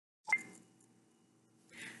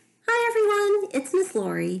it's Miss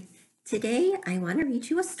Laurie. Today I want to read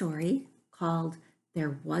you a story called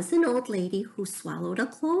There Was an Old Lady Who Swallowed a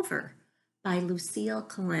Clover by Lucille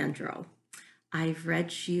Colandro. I've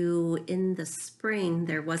read you in the spring,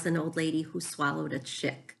 There Was an Old Lady Who Swallowed a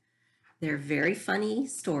Chick. They're very funny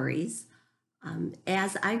stories.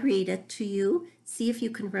 As I read it to you, see if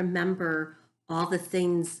you can remember all the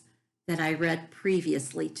things that I read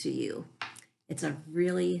previously to you. It's a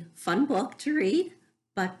really fun book to read.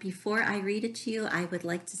 But before I read it to you, I would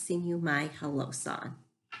like to sing you my hello song.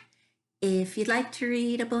 If you'd like to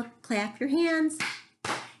read a book, clap your hands.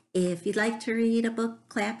 If you'd like to read a book,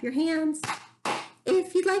 clap your hands.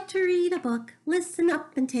 If you'd like to read a book, listen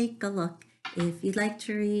up and take a look. If you'd like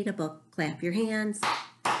to read a book, clap your hands.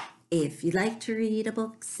 If you'd like to read a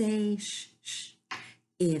book, say shh, shh.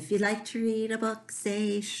 If you'd like to read a book,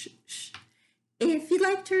 say shh, shh. If you'd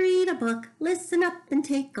like to read a book, listen up and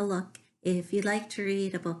take a look. If you'd like to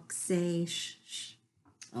read a book, say shh, shh.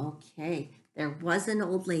 Okay, there was an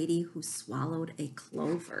old lady who swallowed a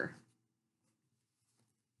clover.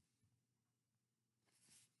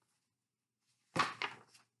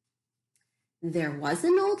 There was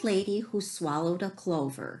an old lady who swallowed a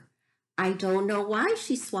clover. I don't know why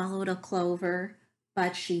she swallowed a clover,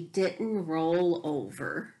 but she didn't roll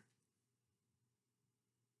over.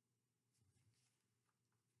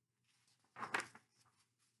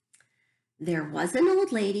 There was an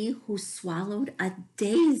old lady who swallowed a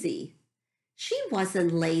daisy. She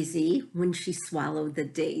wasn't lazy when she swallowed the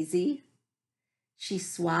daisy. She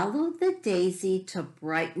swallowed the daisy to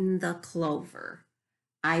brighten the clover.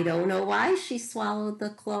 I don't know why she swallowed the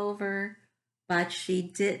clover, but she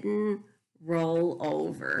didn't roll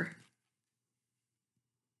over.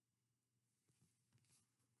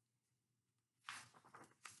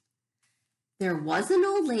 There was an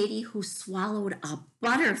old lady who swallowed a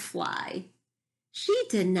butterfly. She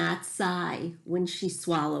did not sigh when she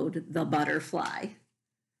swallowed the butterfly.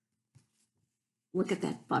 Look at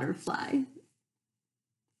that butterfly.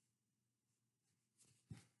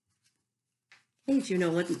 Hey, do you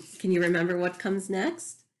know what? Can you remember what comes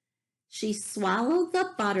next? She swallowed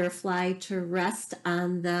the butterfly to rest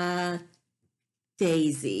on the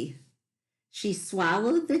daisy. She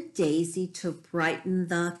swallowed the daisy to brighten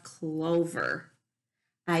the clover.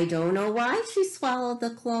 I don't know why she swallowed the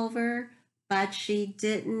clover, but she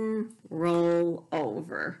didn't roll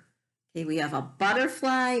over. Okay, we have a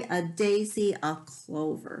butterfly, a daisy, a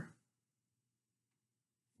clover.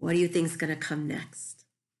 What do you think is going to come next?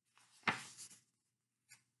 A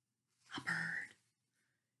bird.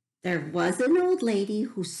 There was an old lady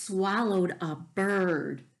who swallowed a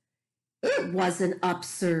bird. It wasn't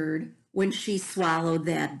absurd when she swallowed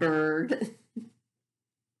that bird.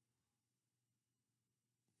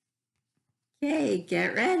 Okay,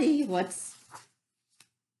 get ready.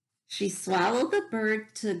 She swallowed the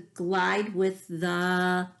bird to glide with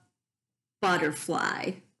the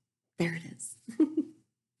butterfly. There it is.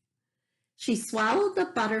 She swallowed the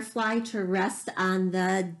butterfly to rest on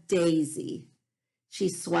the daisy. She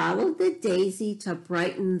swallowed the daisy to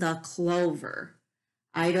brighten the clover.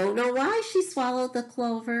 I don't know why she swallowed the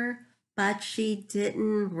clover, but she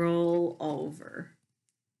didn't roll over.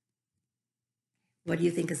 What do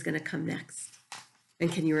you think is going to come next?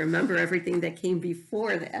 And can you remember everything that came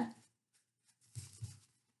before that?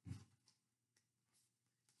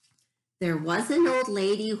 There was an old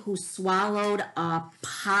lady who swallowed a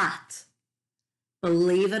pot.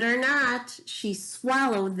 Believe it or not, she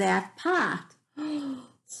swallowed that pot.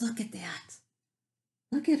 Look at that.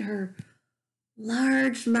 Look at her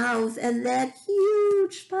large mouth and that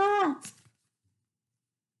huge pot.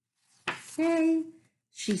 Okay.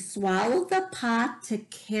 She swallowed the pot to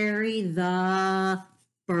carry the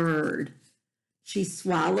bird. She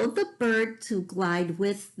swallowed the bird to glide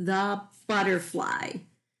with the butterfly.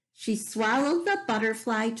 She swallowed the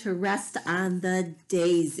butterfly to rest on the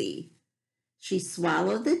daisy. She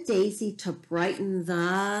swallowed the daisy to brighten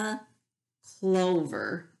the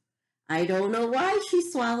clover. I don't know why she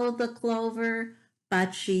swallowed the clover,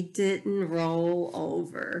 but she didn't roll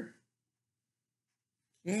over.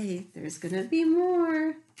 Okay, there's going to be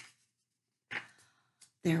more.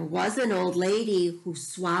 There was an old lady who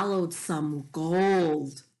swallowed some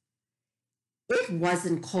gold. It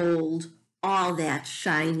wasn't cold, all that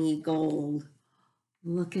shiny gold.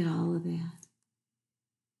 Look at all of that.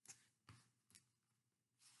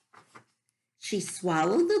 She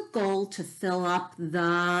swallowed the gold to fill up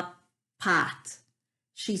the pot.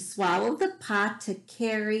 She swallowed the pot to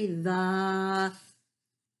carry the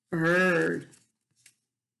bird.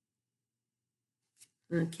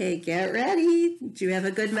 Okay, get ready. Do you have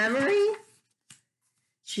a good memory?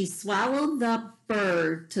 She swallowed the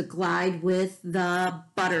bird to glide with the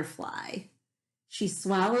butterfly. She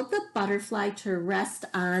swallowed the butterfly to rest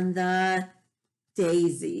on the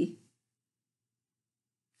daisy.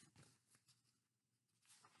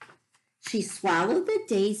 She swallowed the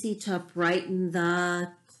daisy to brighten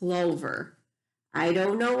the clover. I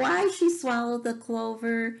don't know why she swallowed the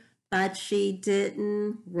clover, but she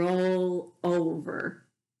didn't roll over.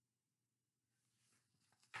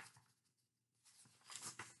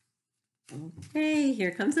 Okay,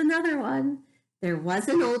 here comes another one. There was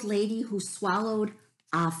an old lady who swallowed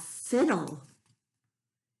a fiddle.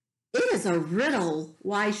 It is a riddle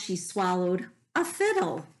why she swallowed a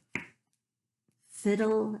fiddle.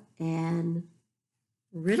 Fiddle and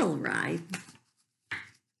riddle rhyme.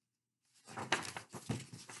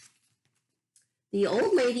 The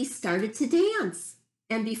old lady started to dance,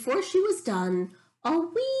 and before she was done, a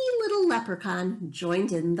wee little leprechaun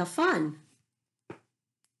joined in the fun.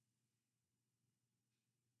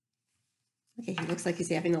 Okay, he looks like he's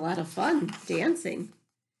having a lot of fun dancing.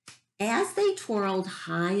 As they twirled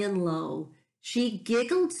high and low, she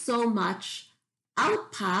giggled so much,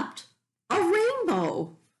 out popped a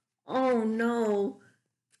rainbow. Oh no,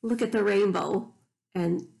 look at the rainbow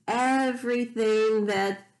and everything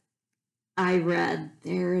that I read.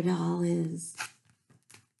 There it all is.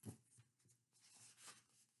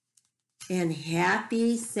 And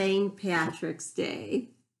happy St. Patrick's Day.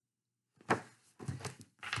 Yay!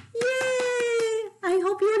 I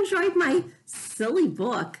hope you enjoyed my silly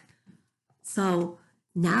book. So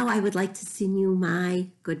now I would like to sing you my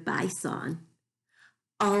goodbye song.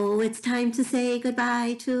 Oh, it's time to say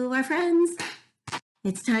goodbye to our friends.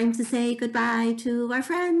 It's time to say goodbye to our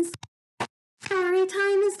friends. Story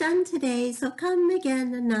time is done today, so come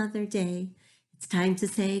again another day. It's time to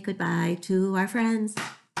say goodbye to our friends.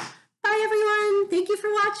 Bye, everyone. Thank you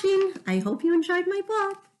for watching. I hope you enjoyed my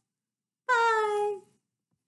book.